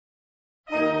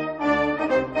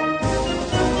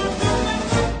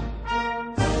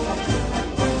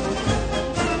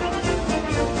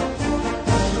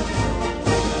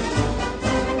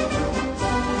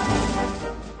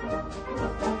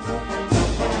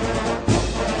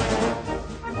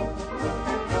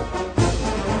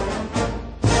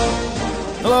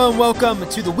Hello and welcome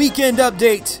to the weekend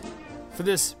update for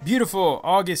this beautiful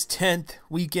August 10th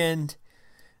weekend.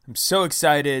 I'm so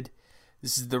excited.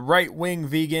 This is the Right Wing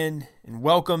Vegan, and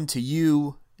welcome to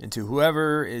you and to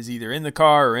whoever is either in the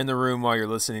car or in the room while you're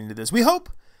listening to this. We hope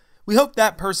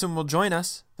that person will join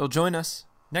us. They'll join us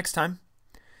next time.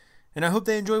 And I hope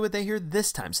they enjoy what they hear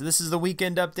this time. So this is the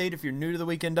weekend update. If you're new to the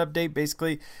weekend update,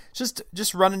 basically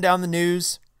just running down the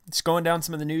news. It's going down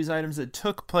some of the news items that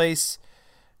took place,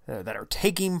 that are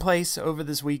taking place over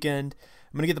this weekend.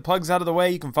 I'm going to get the plugs out of the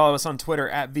way. You can follow us on Twitter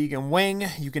at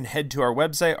VeganWing. You can head to our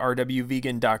website,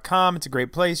 rwvegan.com. It's a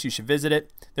great place. You should visit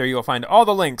it. There you will find all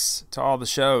the links to all the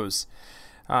shows.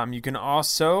 You can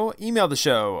also email the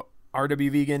show,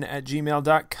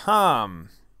 rwvegan@gmail.com.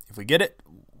 If we get it,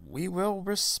 we will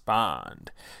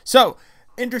respond. So,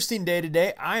 interesting day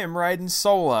today. I am riding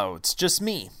solo. It's just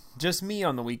me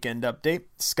on the weekend update.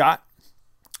 Scott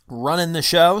running the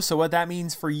show. So what that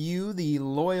means for you, the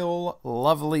loyal,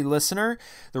 lovely listener,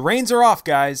 the reins are off,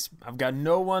 guys. I've got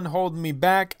no one holding me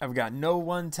back. I've got no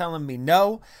one telling me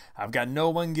no. I've got no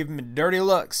one giving me dirty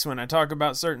looks when I talk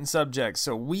about certain subjects.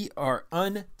 So we are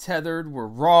untethered. We're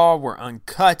raw. We're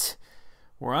uncut.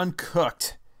 We're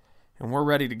uncooked. And we're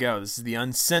ready to go. This is the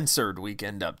uncensored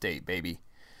weekend update, baby.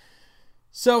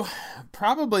 So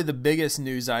probably the biggest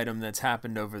news item that's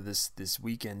happened over this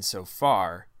weekend so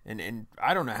far, and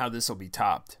I don't know how this will be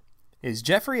topped, is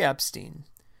Jeffrey Epstein,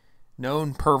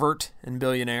 known pervert and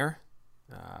billionaire,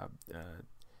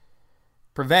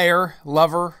 purveyor,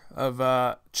 lover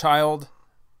of child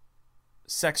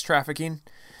sex trafficking,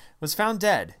 was found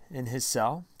dead in his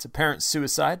cell. It's apparent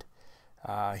suicide.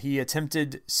 He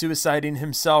attempted suiciding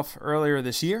himself earlier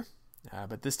this year,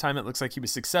 but this time it looks like he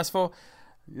was successful.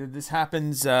 This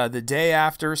happens the day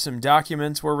after some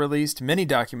documents were released. Many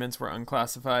documents were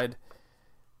unclassified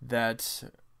that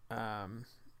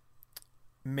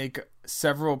make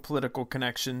several political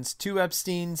connections to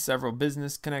Epstein, several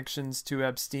business connections to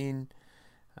Epstein.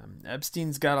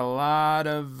 Epstein's got a lot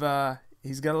of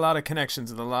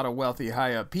connections with a lot of wealthy,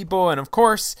 high-up people, and of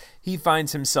course, he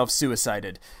finds himself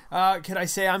suicided. Can I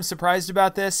say I'm surprised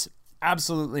about this?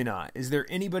 Absolutely not. Is there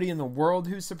anybody in the world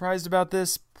who's surprised about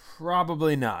this?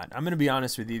 Probably not. I'm going to be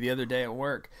honest with you. The other day at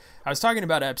work, I was talking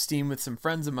about Epstein with some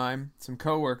friends of mine, some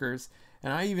coworkers,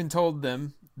 and I even told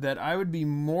them that I would be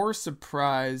more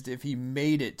surprised if he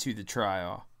made it to the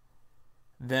trial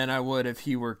than I would if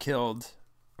he were killed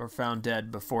or found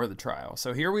dead before the trial.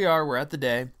 So here we are. We're at the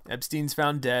day. Epstein's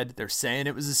found dead. They're saying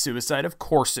it was a suicide. Of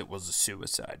course it was a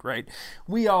suicide, right?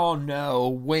 We all know,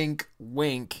 wink,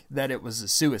 wink, that it was a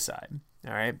suicide.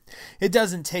 All right. It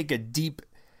doesn't take a deep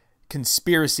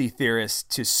conspiracy theorist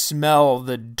to smell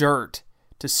the dirt,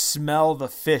 to smell the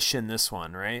fish in this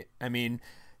one, right? I mean,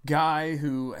 guy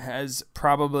who has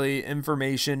probably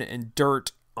information and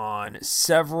dirt on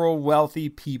several wealthy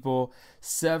people,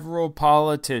 several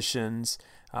politicians,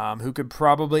 who could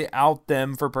probably out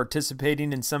them for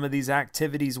participating in some of these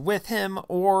activities with him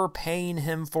or paying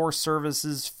him for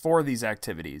services for these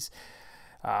activities.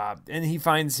 And he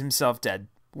finds himself dead.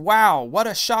 Wow, what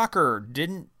a shocker.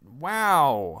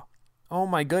 Wow. Oh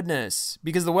my goodness.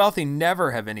 Because the wealthy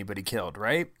never have anybody killed,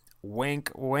 right?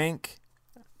 Wink, wink.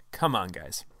 Come on,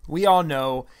 guys. We all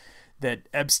know that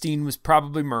Epstein was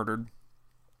probably murdered.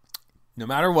 No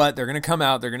matter what, they're going to come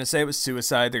out. They're going to say it was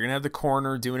suicide. They're going to have the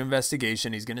coroner do an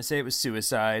investigation. He's going to say it was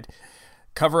suicide.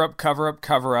 Cover up, cover up,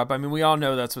 cover up. I mean, we all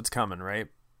know that's what's coming, right?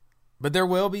 But there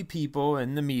will be people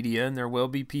in the media, and there will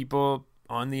be people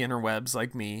on the interwebs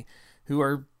like me who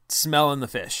are smelling the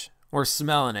fish. We're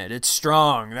smelling it. It's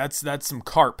strong. That's some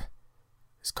carp.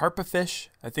 Is carp a fish?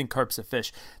 I think carp's a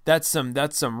fish. That's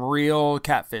some real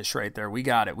catfish right there. We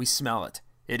got it. We smell it.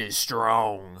 It is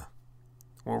strong.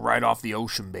 We're right off the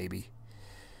ocean, baby.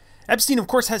 Epstein, of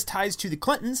course, has ties to the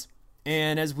Clintons.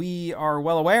 And as we are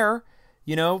well aware,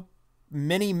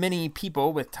 many, many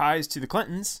people with ties to the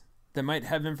Clintons that might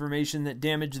have information that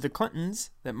damage the Clintons,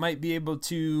 that might be able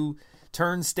to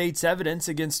turn state's evidence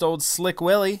against old Slick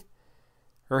Willie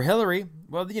or Hillary,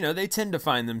 well, they tend to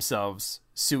find themselves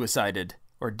suicided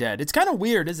or dead. It's kind of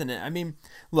weird, isn't it? I mean,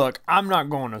 look, I'm not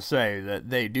going to say that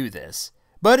they do this,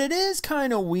 but it is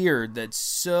kind of weird that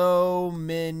so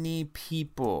many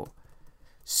people,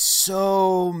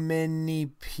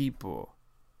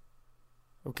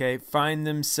 find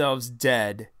themselves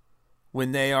dead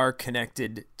when they are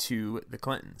connected to the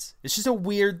Clintons. It's just a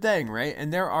weird thing, right?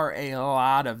 And there are a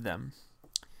lot of them.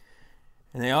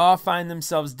 And they all find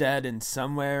themselves dead in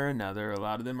some way or another. A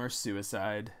lot of them are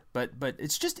suicide. But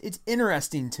it's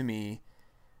interesting to me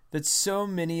that so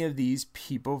many of these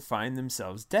people find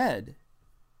themselves dead.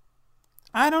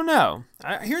 I don't know.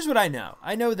 Here's what I know.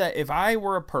 I know that if I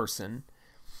were a person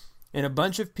and a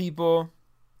bunch of people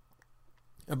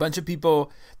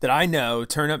that I know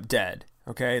turn up dead,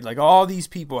 okay? Like all these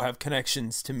people have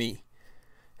connections to me,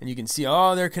 and you can see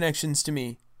all their connections to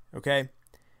me, okay?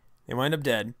 They wind up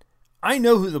dead. I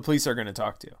know who the police are going to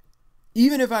talk to.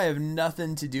 Even if I have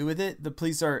nothing to do with it, the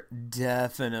police are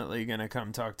definitely going to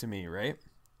come talk to me, right?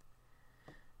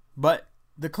 But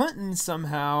the Clintons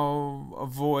somehow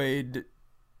avoid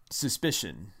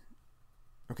suspicion,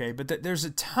 okay? But there's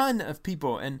a ton of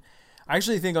people, and I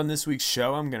actually think on this week's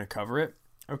show I'm going to cover it,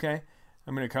 okay?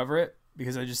 I'm going to cover it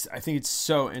because I think it's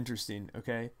so interesting,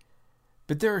 okay?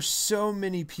 But there are so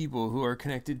many people who are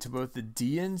connected to both the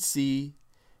DNC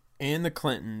and the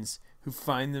Clintons who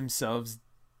find themselves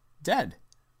dead.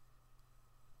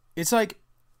 It's like,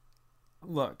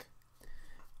 look,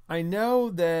 I know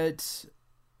that,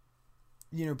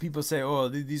 people say, oh,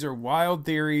 these are wild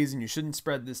theories and you shouldn't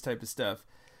spread this type of stuff,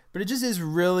 but it just is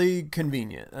really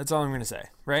convenient. That's all I'm going to say,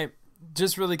 right?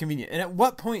 Just really convenient. And at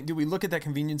what point do we look at that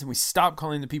convenience and we stop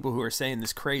calling the people who are saying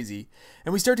this crazy,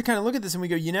 and we start to kind of look at this and we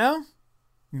go,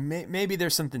 maybe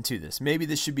there's something to this. Maybe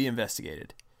this should be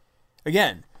investigated.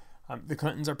 Again, the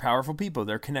Clintons are powerful people.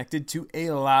 They're connected to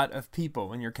a lot of people.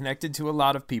 When you're connected to a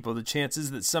lot of people, the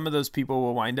chances that some of those people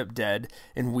will wind up dead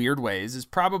in weird ways is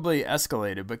probably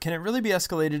escalated. But can it really be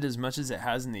escalated as much as it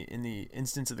has in the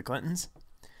instance of the Clintons?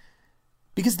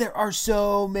 Because there are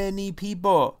so many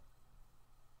people.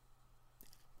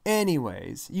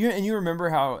 Anyways, you remember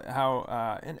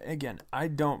how and again, I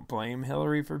don't blame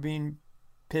Hillary for being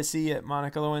pissy at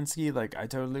Monica Lewinsky. Like, I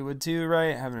totally would too,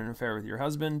 right? Having an affair with your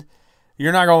husband.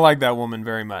 You're not going to like that woman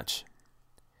very much.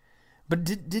 But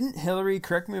didn't Hillary,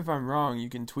 correct me if I'm wrong, you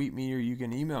can tweet me or you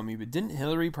can email me, but didn't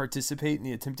Hillary participate in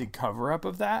the attempted cover-up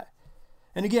of that?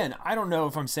 And again, I don't know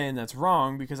if I'm saying that's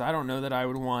wrong, because I don't know that I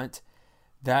would want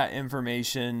that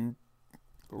information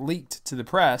leaked to the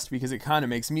press, because it kind of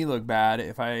makes me look bad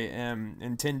if I am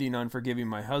intending on forgiving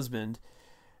my husband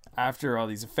after all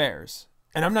these affairs.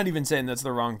 And I'm not even saying that's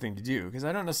the wrong thing to do, because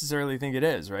I don't necessarily think it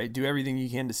is, right? Do everything you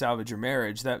can to salvage your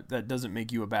marriage. That doesn't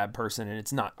make you a bad person, and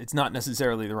it's not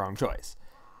necessarily the wrong choice.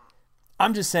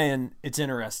 I'm just saying it's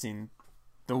interesting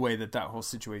the way that whole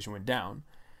situation went down.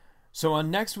 So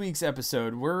on next week's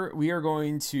episode, we are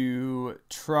going to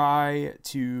try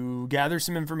to gather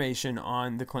some information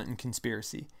on the Clinton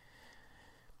conspiracy,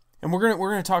 and we're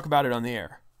gonna talk about it on the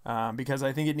air because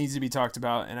I think it needs to be talked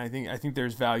about, and I think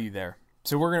there's value there.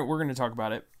 So we're gonna talk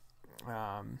about it.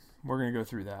 We're gonna go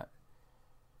through that.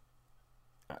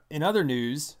 In other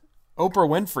news, Oprah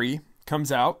Winfrey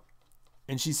comes out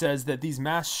and she says that these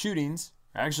mass shootings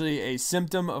are actually a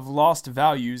symptom of lost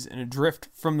values and a drift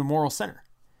from the moral center.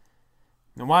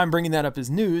 And why I'm bringing that up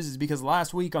as news is because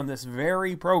last week on this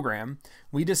very program,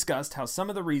 we discussed how some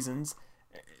of the reasons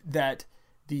that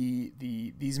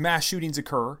these mass shootings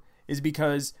occur is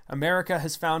because America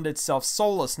has found itself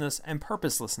soullessness and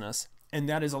purposelessness. And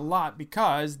that is a lot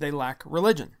because they lack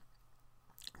religion.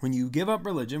 When you give up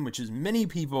religion, which is many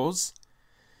people's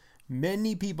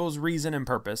reason and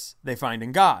purpose, they find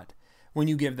in God. When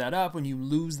you give that up, when you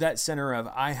lose that center of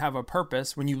I have a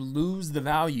purpose, when you lose the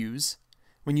values,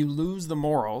 when you lose the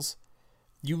morals,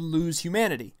 you lose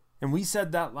humanity. And we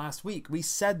said that last week. We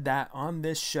said that on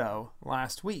this show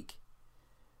last week.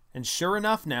 And sure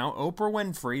enough now, Oprah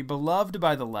Winfrey, beloved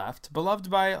by the left, beloved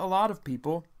by a lot of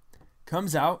people,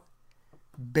 comes out,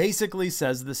 basically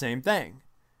says the same thing.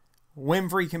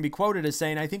 Winfrey can be quoted as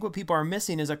saying, I think what people are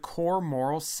missing is a core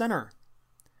moral center.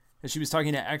 And she was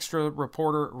talking to extra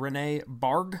reporter Renee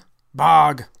Bogg.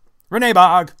 Renee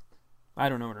Bogg. I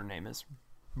don't know what her name is.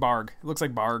 Barg. It looks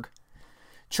like Barg.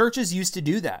 Churches used to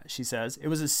do that, she says. It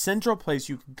was a central place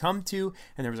you could come to,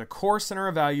 and there was a core center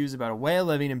of values about a way of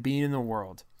living and being in the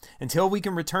world. Until we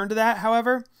can return to that,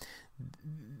 however,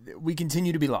 we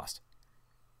continue to be lost.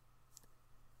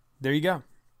 There you go.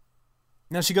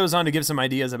 Now she goes on to give some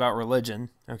ideas about religion.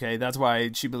 Okay, that's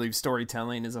why she believes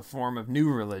storytelling is a form of new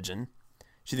religion.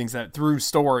 She thinks that through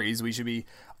stories we should be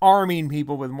arming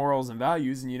people with morals and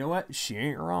values. And you know what? She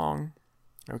ain't wrong.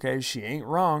 Okay, she ain't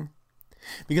wrong.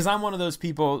 Because I'm one of those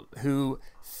people who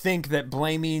think that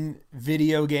blaming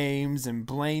video games and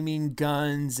blaming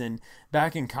guns and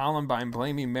back in Columbine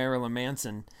blaming Marilyn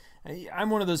Manson, I'm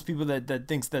one of those people that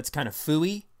thinks that's kind of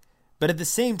phooey. But at the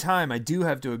same time, I do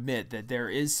have to admit that there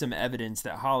is some evidence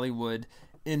that Hollywood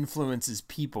influences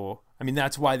people. I mean,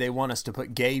 that's why they want us to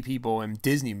put gay people in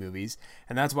Disney movies,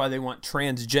 and that's why they want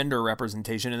transgender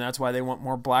representation, and that's why they want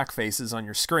more black faces on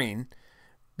your screen,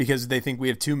 because they think we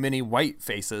have too many white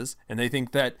faces, and they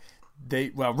think that they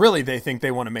think they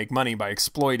want to make money by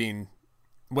exploiting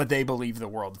what they believe the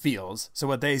world feels. So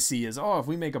what they see is, if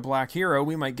we make a black hero,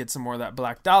 we might get some more of that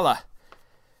black dollar.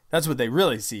 That's what they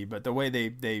really see. But the way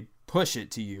they push it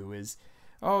to you is,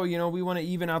 oh, we want to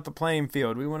even out the playing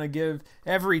field. We want to give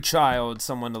every child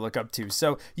someone to look up to.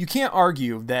 So you can't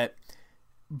argue that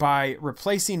by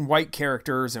replacing white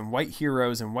characters and white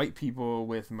heroes and white people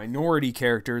with minority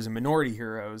characters and minority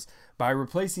heroes, by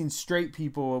replacing straight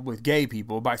people with gay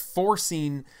people, by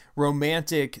forcing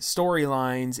romantic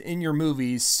storylines in your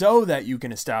movies so that you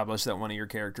can establish that one of your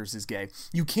characters is gay,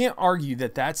 you can't argue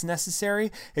that that's necessary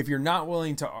if you're not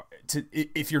willing to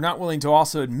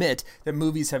also admit that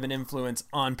movies have an influence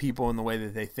on people in the way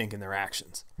that they think and their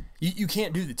actions. You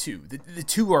can't do the two. The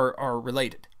two are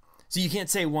related. So you can't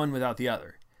say one without the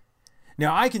other.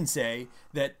 Now, I can say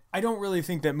that I don't really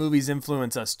think that movies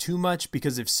influence us too much,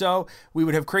 because if so, we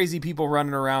would have crazy people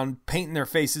running around painting their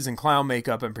faces in clown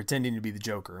makeup and pretending to be the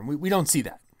Joker. And we don't see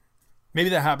that. Maybe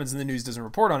that happens and the news doesn't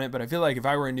report on it, but I feel like if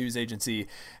I were a news agency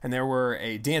and there were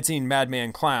a dancing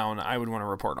madman clown, I would want to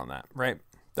report on that, right?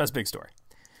 That's a big story.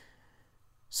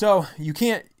 So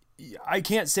I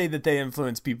can't say that they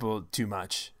influence people too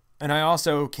much. And I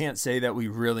also can't say that we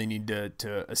really need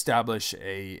to establish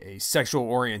a sexual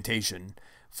orientation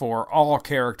for all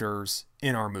characters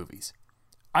in our movies.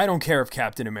 I don't care if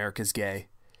Captain America's gay.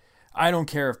 I don't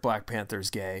care if Black Panther's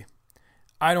gay.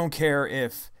 I don't care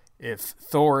if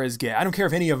Thor is gay. I don't care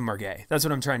if any of them are gay. That's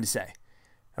what I'm trying to say.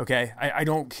 Okay? I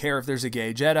don't care if there's a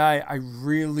gay Jedi. I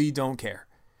really don't care.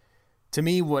 To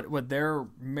me, what their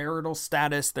marital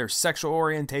status, their sexual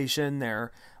orientation,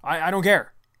 I don't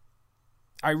care.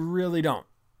 I really don't.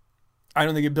 I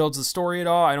don't think it builds the story at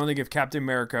all. I don't think if Captain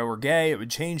America were gay, it would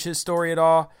change his story at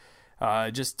all. I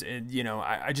just think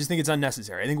it's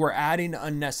unnecessary. I think we're adding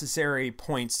unnecessary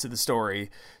points to the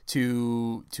story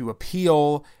to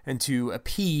appeal and to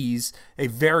appease a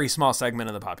very small segment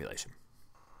of the population.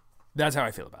 That's how I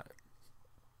feel about it.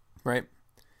 Right?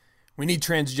 We need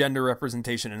transgender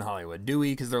representation in Hollywood. Do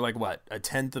we? Because they're like, what, a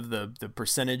tenth of the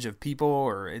percentage of people?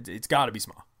 Or it's got to be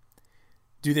small.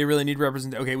 Do they really need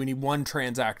representation? Okay, we need one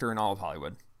trans actor in all of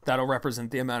Hollywood. That'll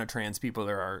represent the amount of trans people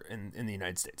there are in the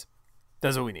United States.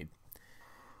 That's what we need.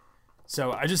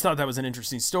 So I just thought that was an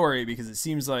interesting story, because it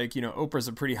seems like, Oprah's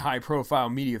a pretty high profile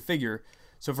media figure.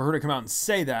 So for her to come out and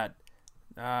say that,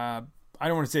 I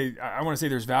want to say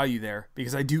there's value there,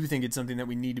 because I do think it's something that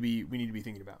we need to be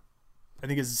thinking about. I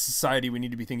think as a society, we need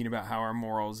to be thinking about how our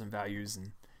morals and values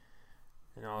and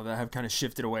all that have kind of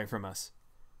shifted away from us.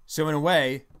 So in a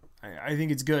way, I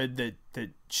think it's good that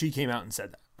she came out and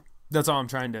said that. That's all I'm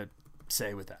trying to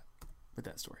say with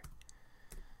that story.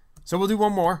 So we'll do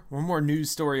one more news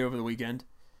story over the weekend.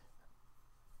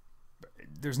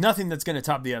 There's nothing that's going to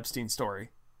top the Epstein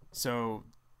story. So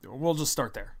we'll just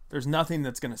start there. There's nothing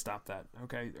that's going to stop that,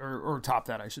 okay? Or top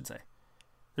that, I should say.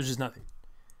 There's just nothing.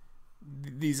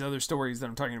 These other stories that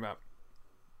I'm talking about,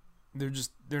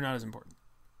 they're not as important.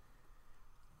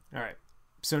 All right.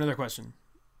 So another question.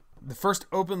 The first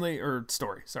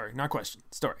story.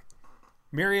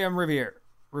 Miriam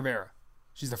Rivera.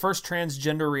 She's the first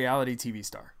transgender reality TV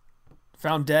star.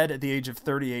 Found dead at the age of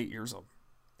 38 years old.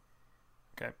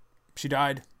 Okay. She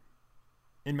died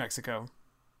in Mexico.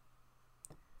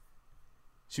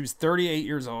 She was 38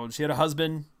 years old. She had a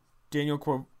husband, Daniel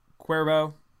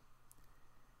Cuervo.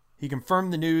 He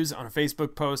confirmed the news on a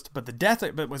Facebook post, but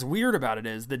what's weird about it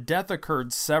is the death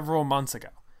occurred several months ago.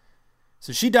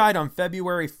 So she died on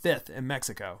February 5th in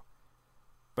Mexico.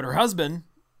 But her husband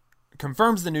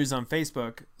confirms the news on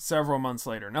Facebook several months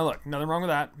later. Now look, nothing wrong with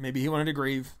that. Maybe he wanted to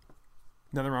grieve.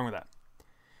 Nothing wrong with that.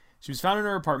 She was found in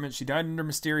her apartment. She died under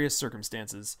mysterious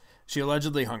circumstances. She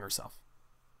allegedly hung herself.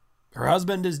 Her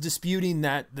husband is disputing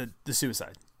the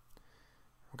suicide.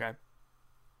 Okay.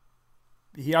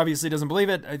 He obviously doesn't believe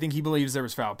it. I think he believes there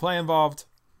was foul play involved.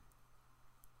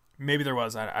 Maybe there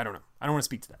was. I don't know. I don't want to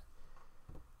speak to that.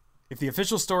 If the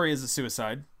official story is a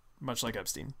suicide, much like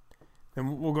Epstein,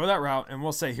 then we'll go that route and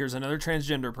we'll say, here's another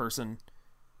transgender person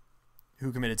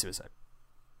who committed suicide.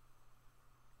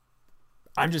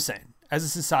 I'm just saying, as a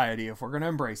society, if we're going to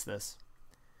embrace this,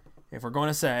 if we're going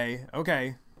to say,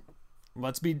 okay,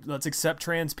 let's accept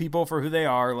trans people for who they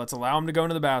are, let's allow them to go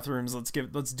into the bathrooms,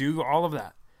 let's do all of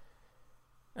that.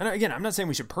 And again, I'm not saying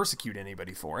we should persecute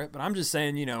anybody for it, but I'm just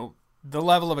saying, the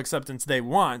level of acceptance they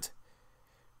want.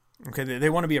 Okay, they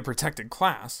want to be a protected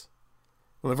class.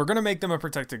 Well, if we're going to make them a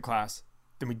protected class,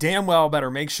 then we damn well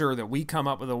better make sure that we come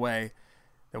up with a way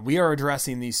that we are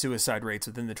addressing these suicide rates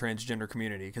within the transgender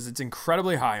community, because it's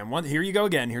incredibly high. And here you go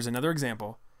again. Here's another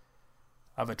example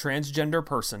of a transgender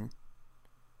person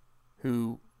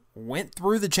who went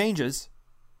through the changes,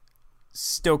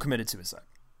 still committed suicide.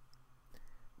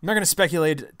 I'm not going to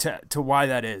speculate to why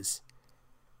that is,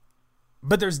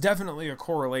 but there's definitely a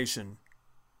correlation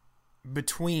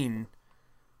between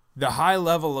the high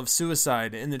level of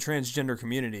suicide in the transgender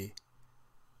community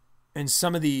and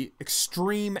some of the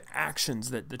extreme actions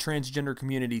that the transgender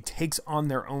community takes on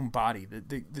their own body,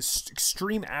 the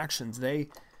extreme actions they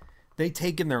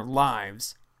take in their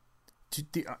lives,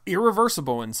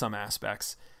 irreversible in some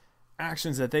aspects,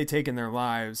 actions that they take in their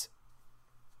lives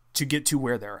to get to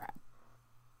where they're at.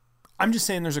 I'm just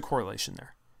saying there's a correlation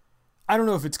there. I don't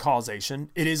know if it's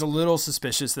causation. It is a little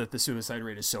suspicious that the suicide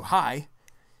rate is so high,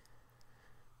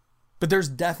 but there's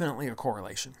definitely a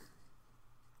correlation.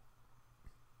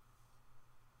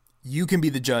 You can be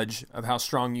the judge of how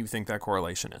strong you think that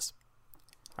correlation is.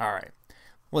 All right.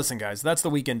 Listen, guys, that's the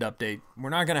weekend update. We're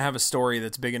not going to have a story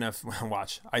that's big enough.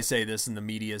 Watch, I say this and the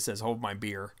media says, hold my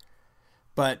beer.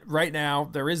 But right now,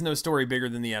 there is no story bigger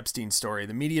than the Epstein story.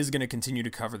 The media is going to continue to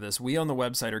cover this. We on the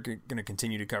website are going to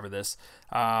continue to cover this.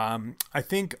 I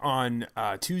think on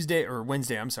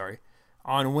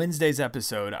on Wednesday's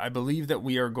episode, I believe that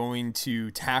we are going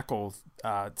to tackle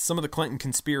some of the Clinton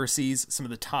conspiracies, some of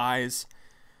the ties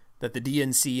that the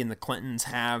DNC and the Clintons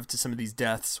have to some of these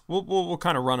deaths. We'll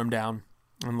kind of run them down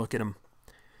and look at them.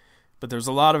 But there's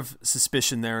a lot of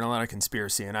suspicion there and a lot of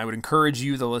conspiracy, and I would encourage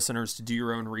you, the listeners, to do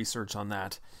your own research on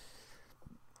that.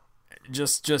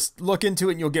 Just look into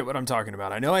it and you'll get what I'm talking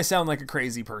about. I know I sound like a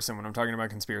crazy person when I'm talking about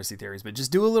conspiracy theories, but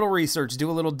just do a little research, do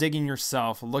a little digging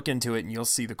yourself, look into it, and you'll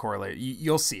see the correlate.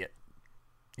 You'll see it.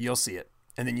 You'll see it.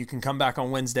 And then you can come back on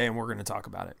Wednesday and we're going to talk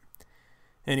about it.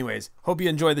 Anyways, hope you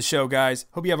enjoy the show, guys.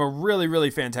 Hope you have a really,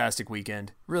 really fantastic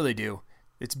weekend. Really do.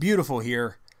 It's beautiful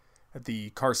here at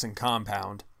the Carson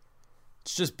compound.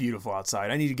 It's just beautiful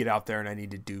outside. I need to get out there and I need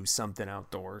to do something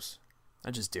outdoors. I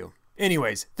just do.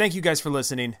 Anyways, thank you guys for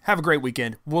listening. Have a great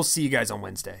weekend. We'll see you guys on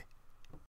Wednesday.